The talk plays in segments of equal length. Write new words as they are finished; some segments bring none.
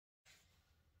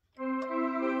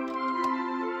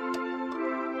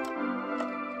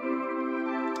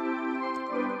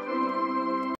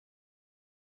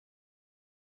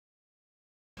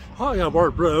Hi, I'm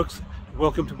Mark Brooks.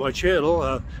 Welcome to my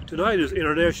channel. Tonight is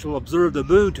International Observe the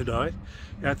Moon tonight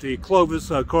at the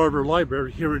Clovis Carver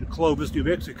Library here in Clovis, New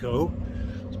Mexico.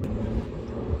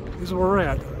 This is where we're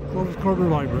at, Clovis Carver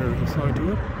Library, assigned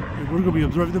to it. And we're going to be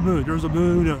observing the moon. There's a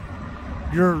moon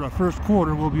during the first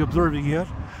quarter. We'll be observing it,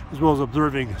 as well as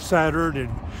observing Saturn and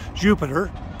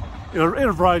Jupiter and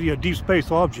a variety of deep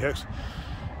space objects.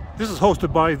 This is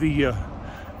hosted by the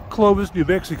Clovis, New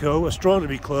Mexico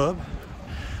Astronomy Club.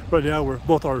 Right now,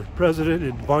 both our president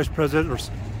and vice president are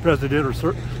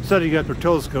setting up their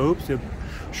telescopes, and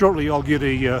shortly I'll get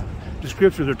a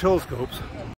description of their telescopes.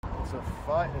 It's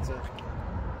a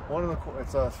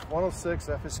 106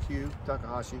 FSQ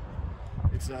Takahashi.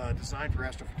 It's designed for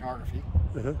astrophotography.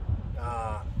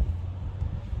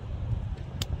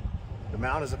 The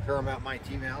mount is a Paramount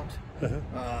MIT mount,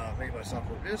 made by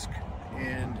Software Disk,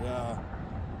 and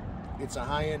it's a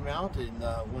high-end mount, and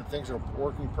when things are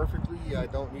working perfectly, I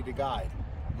don't need a guide,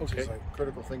 which is a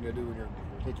critical thing to do when you're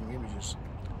taking images.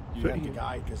 You have to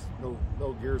guide because no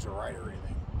gears are right or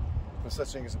anything. No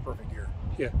such thing as a perfect gear.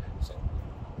 Yeah. So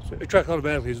it tracks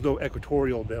automatically. There's no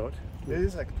equatorial mount. It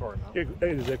is equatorial mount. It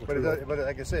is equatorial. But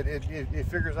like I said, it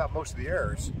figures out most of the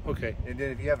errors. Okay. And then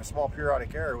if you have a small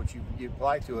periodic error, which you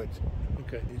apply to it,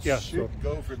 it should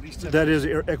go for at least 10 that is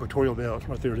equatorial mount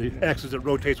right there. The axis that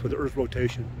rotates with the Earth's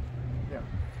rotation. Yeah.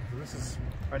 So this is,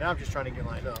 right now I'm just trying to get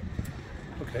lined up.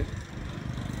 Okay.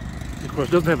 Of course,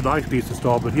 it doesn't have an eyepiece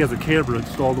installed, but he has a camera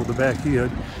installed on the back end.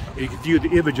 And you can view the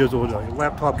images on a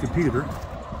laptop computer.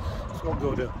 So I'll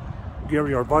go to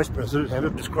Gary, our vice president, have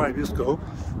him describe his scope.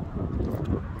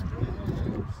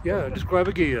 Yeah, describe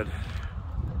again.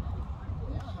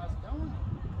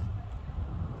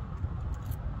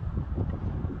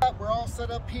 We're all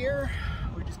set up here.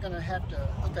 We're just going to have to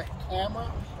hook a camera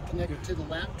connected to the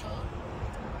laptop.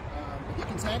 But you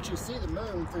can actually see the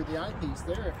moon through the eyepiece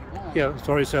there if you want. Yeah, it's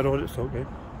already set on it, so okay.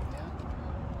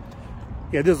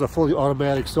 Yeah, this is a fully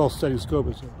automatic self-setting scope.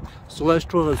 It's a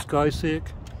Celestron and SkySync.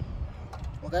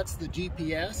 Well, that's the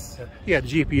GPS. Yeah, the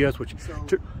GPS, which...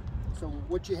 So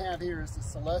what you have here is the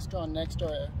Celestron next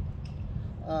to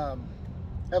a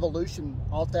Evolution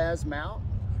Altaz mount.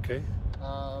 Okay.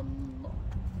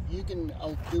 You can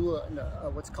do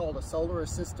what's called a solar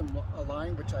system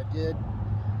align, which I did,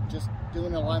 just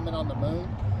doing alignment on the moon,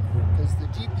 because the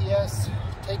GPS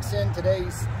takes in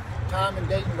today's time and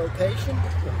date and location,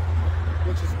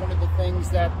 which is one of the things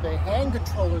that the hand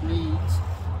controller needs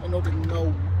in order to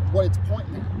know what it's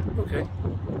pointing at. Okay.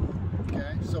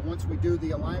 Okay, so once we do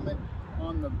the alignment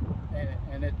on the,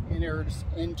 and it enters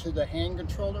into the hand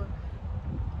controller,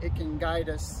 it can guide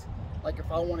us. Like if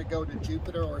I want to go to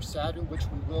Jupiter or Saturn, which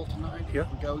we will tonight, we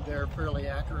can go there fairly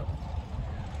accurately.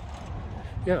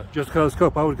 Yeah, just kind of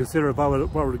scope I would consider if I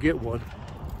were to get one.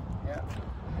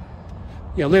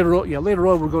 Yeah. Later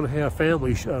on we're going to have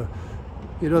families,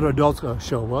 other adults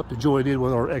show up to join in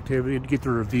with our activity and get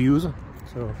their reviews.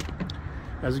 So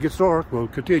as it gets dark, we'll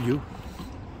continue.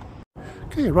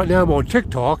 Okay, right now I'm on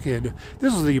TikTok, and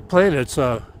this is the planets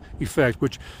effect,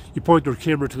 which you point your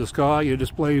camera to the sky and it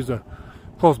displays a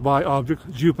close by objects,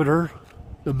 Jupiter,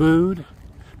 the moon.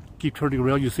 Keep turning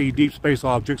around, you see deep space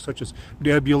objects such as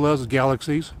nebulas,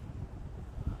 galaxies,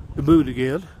 the moon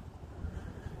again,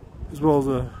 as well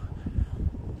as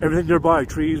everything nearby,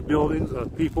 trees, buildings,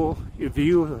 people in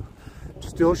view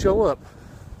still show up.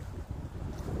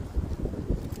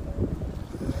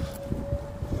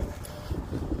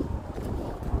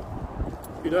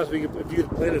 It'd be nice if you could view the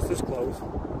planets this close.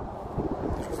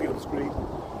 As you see on the screen.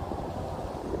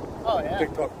 Oh yeah.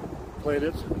 TikTok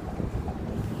planets.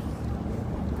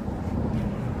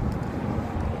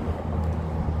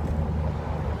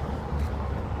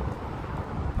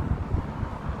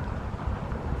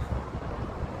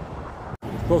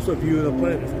 Close-up view of the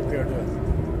planets compared to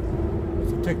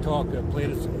the TikTok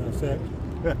planets effect.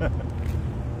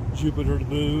 Jupiter, the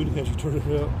moon, as you turn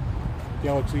it up,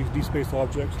 galaxies, deep space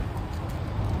objects.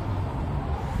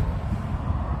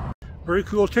 Very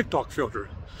cool TikTok filter.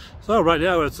 So right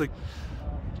now it's like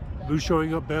moon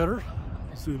showing up better.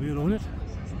 Zoom in on it.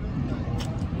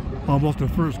 Almost the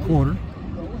first quarter.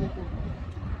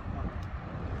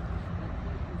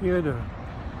 And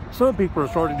some people are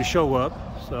starting to show up,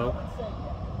 so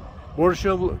more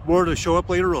to show up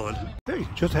later on. Hey,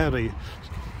 just had a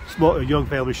young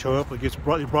family show up. They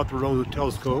brought their own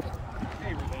telescope.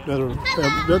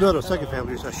 Another second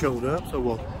family has shown up, so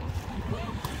we'll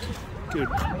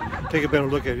take a better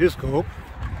look at his scope,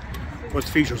 what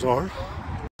the features are.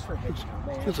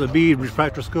 It's a bead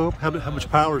refractor scope. How much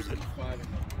power is it?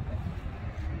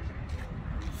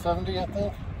 70, I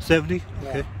think. 70?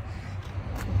 Okay.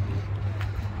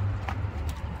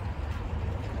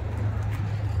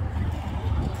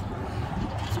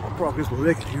 progress we're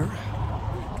making here.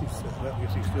 I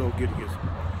guess he's still getting his.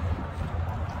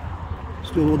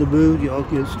 Still on the moon. Yeah,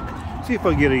 I'll see if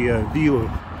I can get a view of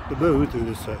the moon through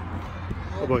this. Do you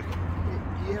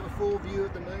have a full view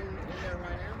of the moon in there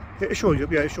right now? Yeah, it's showing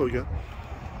up. Yeah, it's showing up.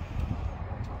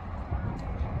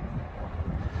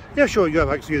 Yeah, showing up.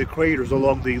 I can see the craters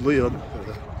along the limb.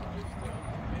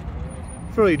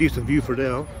 Fairly decent view for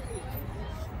now.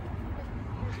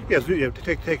 Yes, you have to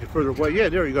take it further away. Yeah,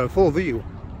 there you go, full view.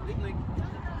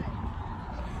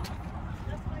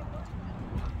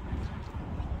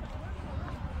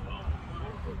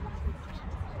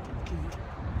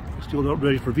 Still not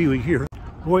ready for viewing here.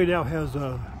 Roy now has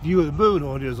a view of the moon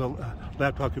on his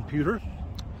laptop computer.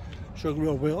 Showing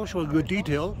real well, showing good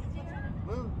detail.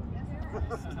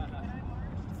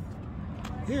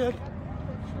 Yeah.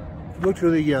 Look to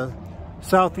the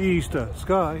southeast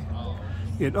sky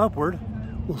and upward.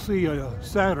 We'll see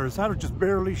Saturn. Saturn's just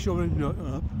barely showing up.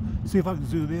 See if I can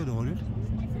zoom in on it.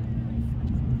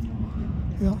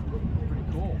 Yeah. Pretty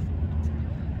cool.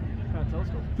 What kind of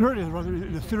telescope? There it is, right there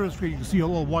in the center of the screen. You can see a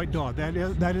little white dot.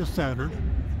 That is Saturn.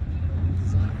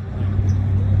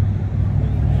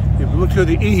 If we look to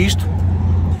the east,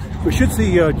 we should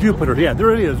see Jupiter. Yeah,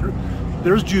 there it is.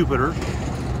 There's Jupiter.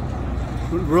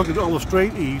 We're looking almost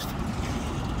straight east.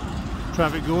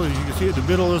 Traffic going, as you can see it in the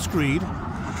middle of the screen.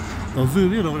 I'll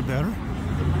zoom in on it better.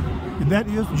 And that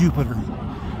is Jupiter.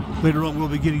 Later on we'll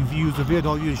be getting views of it.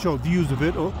 I'll usually show views of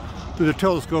it through the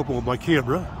telescope on my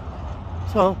camera.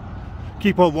 So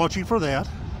keep on watching for that.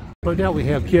 Right now we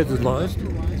have kids in line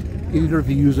getting their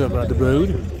views of the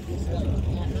moon.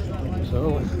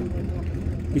 So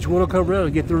each one will come around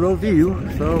and get their own view.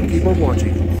 So keep on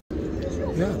watching.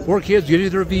 Yeah, more kids getting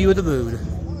their view of the moon.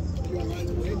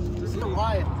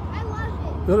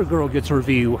 Another girl gets her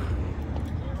view.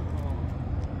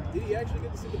 Did he actually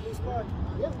get to see the blue spot?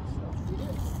 Yeah, he did.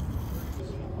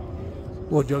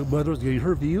 One young mother is getting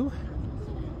her view.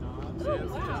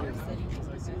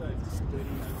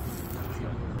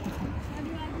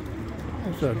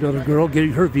 There's another girl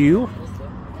getting her view.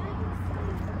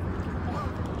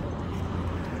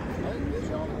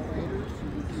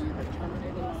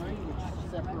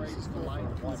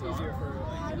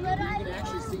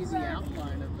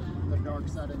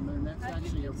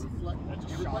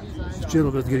 This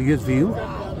gentleman's getting his view.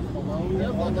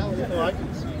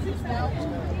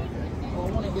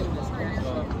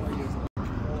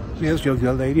 Yes,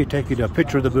 young lady taking a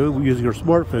picture of the moon using her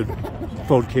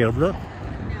smartphone camera,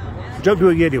 which I'm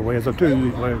doing anyway as I'm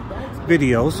doing my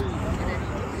videos.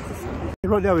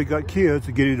 And right now we got kids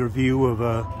getting their view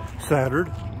of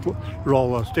Saturn. They're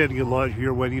all standing in line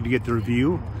here waiting to get their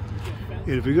view.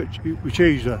 And if we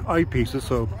change the eyepieces,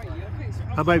 so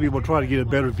I might be able to try to get a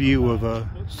better view of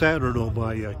Saturn on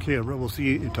my camera. We'll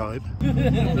see in time.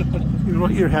 You're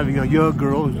right here having a young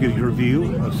girl who's getting her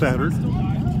view of Saturn.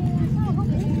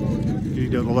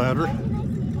 Getting down the ladder.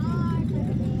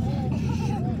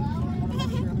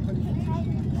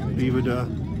 Even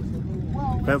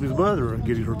family's mother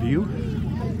getting her view.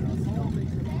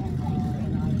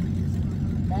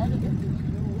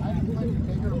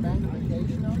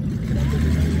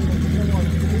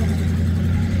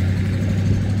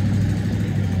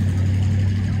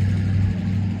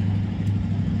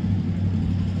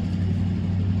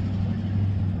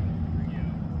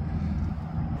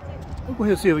 Go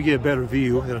ahead and see if we get a better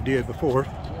view than I did before.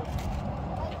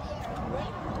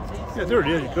 Yeah, there it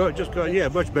is. Just got, yeah,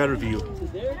 much better view.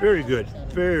 Very good.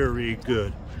 Very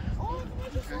good.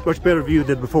 Much better view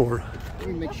than before. Let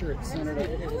me make sure it's centered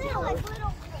up.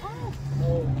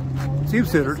 Seems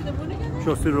centered.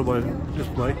 Show center on my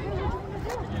display.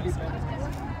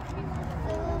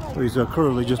 So he's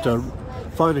currently just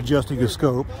fine adjusting his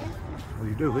scope. What are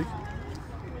you doing?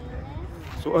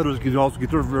 So others can also get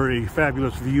their very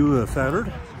fabulous view of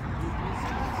Saturn.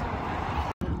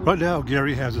 Right now,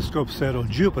 Gary has the scope set on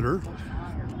Jupiter.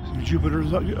 So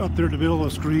Jupiter's up there in the middle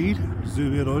of the screen.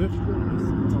 Zoom in on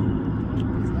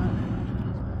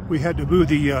it. We had to move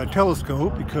the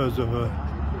telescope because of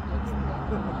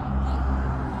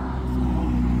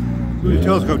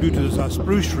due to this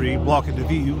spruce tree blocking the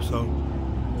view. So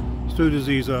as soon as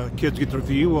these kids get their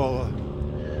view, I'll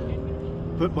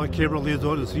put my camera lens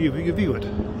on and see if we can view it.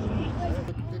 Take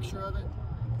a picture of it.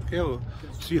 Okay, I'll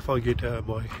see if I can get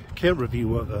my camera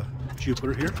view of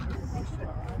Jupiter here.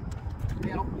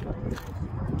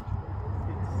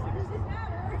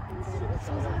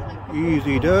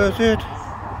 Easy does it.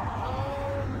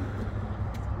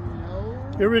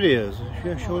 There it is.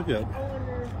 Yeah, showing up.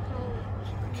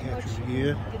 Captures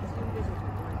again.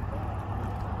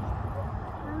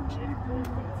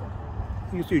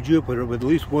 You can see Jupiter with at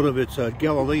least one of its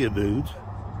Galilean moons.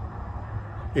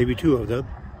 maybe 2 of them.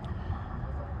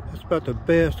 That's about the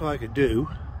best I could do.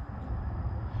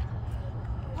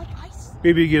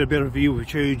 Maybe you get a better view if we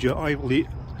change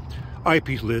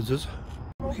eyepiece lenses.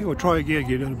 Okay, we'll try again,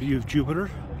 get a view of Jupiter.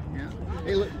 Yeah.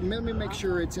 Hey, look, let me make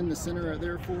sure it's in the center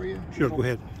there for you. Sure, go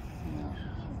ahead.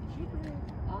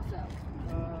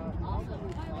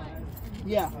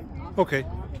 Yeah. Okay.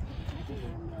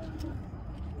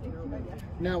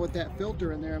 Now with that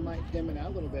filter in there, I might dim it out a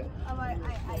little bit. I get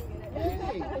it.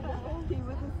 Hey. He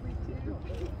was asleep too.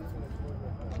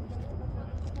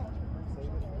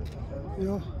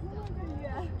 Yeah.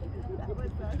 Yeah, that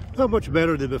was Not much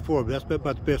better than before, but that's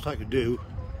about the best I could do.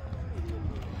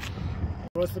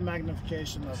 What's the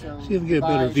magnification of it? See if we get a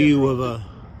better view of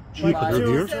Jupiter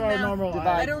here.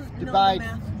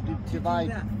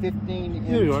 Divide 15.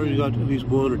 Here you are, you got at least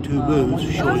 1 or 2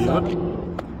 moons showing up.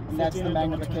 And that's the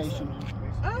magnification.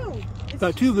 Oh,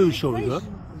 Got 2 moons showing up.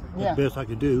 That's the best I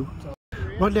could do.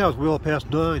 Right now it's well past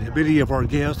 9 and many of our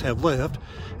guests have left.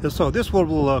 And so this one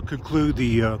will conclude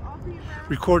the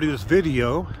recording of this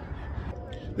video.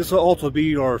 This will also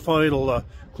be our final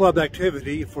club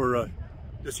activity for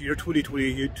this year,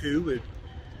 2022. And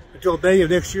until May of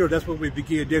next year, that's when we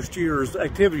begin next year's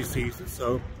activity season.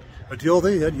 So until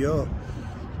then,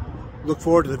 look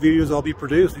forward to the videos I'll be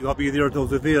producing. I'll be there at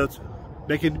those events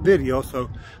making videos. So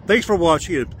thanks for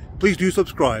watching, and please do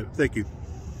subscribe. Thank you.